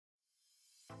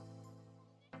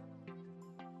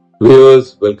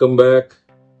Viewers, welcome back.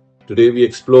 Today we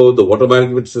explore the water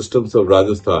management systems of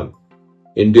Rajasthan,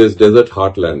 India's desert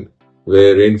heartland,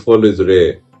 where rainfall is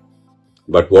rare,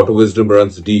 but water wisdom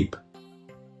runs deep.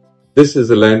 This is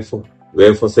a land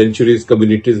where for centuries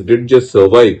communities didn't just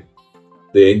survive,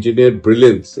 they engineered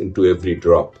brilliance into every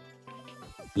drop.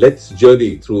 Let's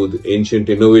journey through the ancient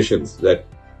innovations that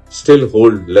still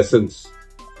hold lessons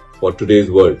for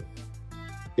today's world.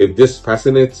 If this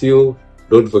fascinates you,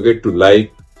 don't forget to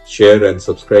like, share and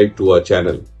subscribe to our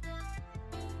channel.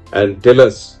 And tell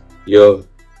us your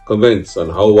comments on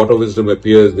how water wisdom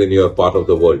appears when you are part of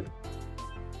the world.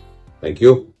 Thank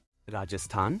you.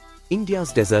 Rajasthan,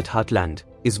 India's desert heartland,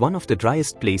 is one of the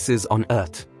driest places on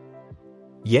earth.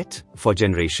 Yet, for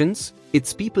generations,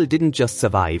 its people didn't just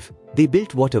survive, they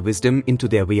built water wisdom into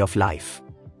their way of life.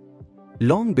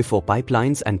 Long before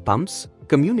pipelines and pumps,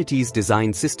 communities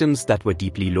designed systems that were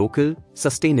deeply local,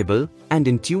 sustainable, and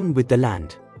in tune with the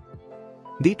land.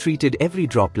 They treated every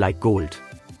drop like gold.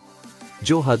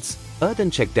 Johads,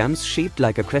 earthen check dams shaped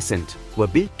like a crescent, were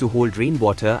built to hold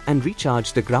rainwater and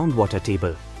recharge the groundwater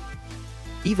table.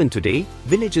 Even today,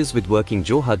 villages with working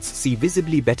Johads see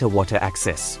visibly better water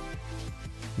access.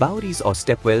 Baoris or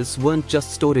Stepwells weren't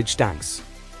just storage tanks.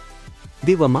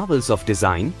 They were marvels of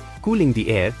design, cooling the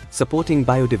air, supporting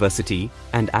biodiversity,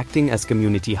 and acting as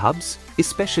community hubs,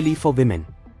 especially for women.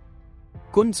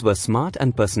 Kunds were smart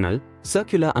and personal,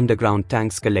 circular underground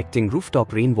tanks collecting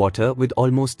rooftop rainwater with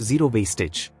almost zero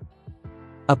wastage.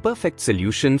 A perfect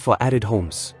solution for arid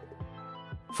homes.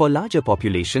 For larger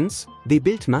populations, they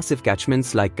built massive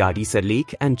catchments like Gadisar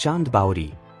Lake and Chand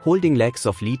Baori, holding lakhs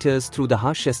of liters through the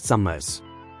harshest summers.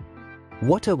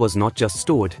 Water was not just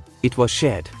stored, it was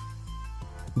shared.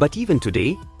 But even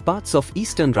today, parts of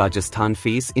eastern Rajasthan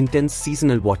face intense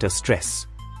seasonal water stress.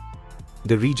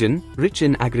 The region, rich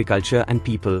in agriculture and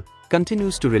people,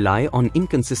 continues to rely on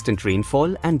inconsistent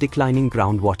rainfall and declining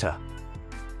groundwater.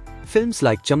 Films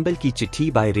like Chambal Ki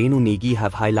Chithi by Renu Negi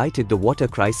have highlighted the water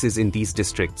crisis in these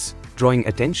districts, drawing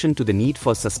attention to the need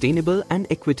for sustainable and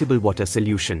equitable water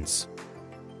solutions.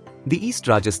 The East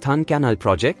Rajasthan Canal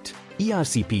Project,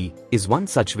 ERCP, is one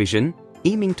such vision,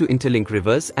 aiming to interlink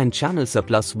rivers and channel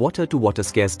surplus water to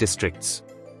water-scarce districts.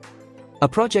 A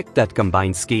project that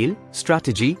combines scale,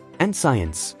 strategy, and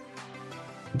science.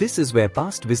 This is where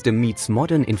past wisdom meets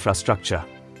modern infrastructure.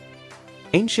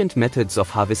 Ancient methods of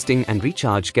harvesting and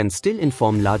recharge can still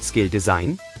inform large-scale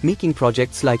design, making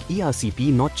projects like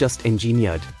ERCP not just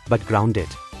engineered, but grounded.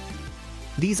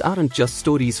 These aren't just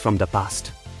stories from the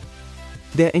past.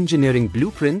 They're engineering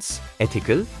blueprints,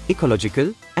 ethical,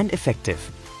 ecological, and effective.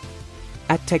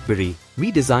 At Techberry,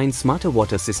 we design smarter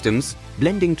water systems,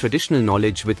 blending traditional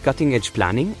knowledge with cutting-edge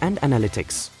planning and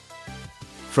analytics.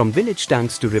 From village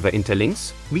tanks to river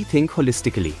interlinks, we think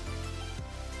holistically.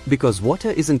 Because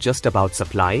water isn't just about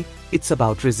supply, it's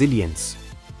about resilience.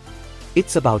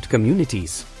 It's about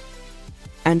communities.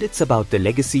 And it's about the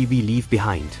legacy we leave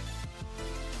behind.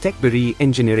 Techberry,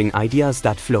 engineering ideas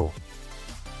that flow.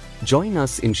 Join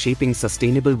us in shaping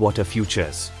sustainable water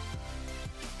futures.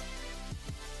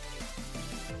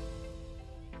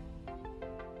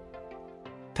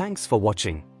 Thanks for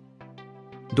watching.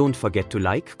 Don't forget to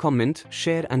like, comment,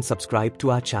 share and subscribe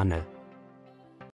to our channel.